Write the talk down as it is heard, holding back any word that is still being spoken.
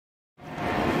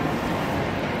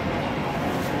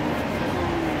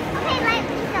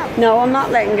No, I'm not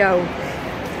letting go.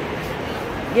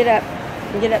 Get up.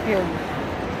 Get up here.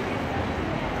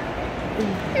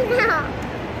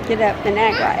 Get up and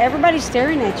act right. Everybody's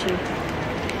staring at you.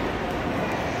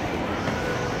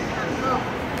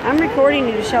 I'm recording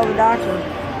you to show the doctor.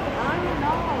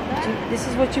 This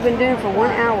is what you've been doing for 1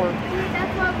 hour.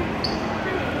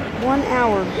 1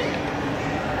 hour.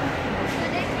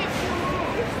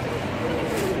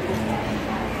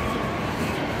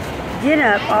 Get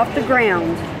up off the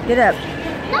ground. Get up.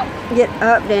 Get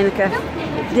up, Danica.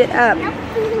 Get up.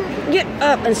 Get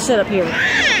up and sit up here.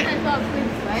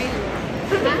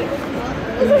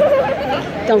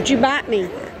 Don't you bite me.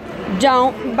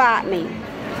 Don't bite me.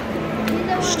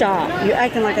 Stop. You're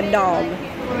acting like a dog.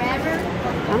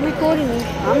 I'm recording you.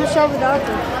 I'm going to show the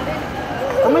doctor.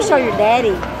 I'm going to show your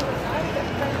daddy.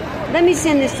 Let me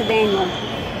send this to Daniel.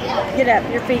 Get up.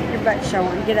 Your feet, your butt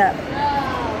showing. Get up.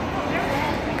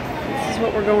 This is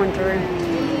what we're going through.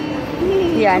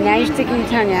 Yeah, now you're sticking your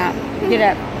tongue out. Get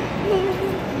up.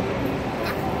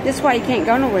 This is why you can't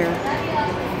go nowhere.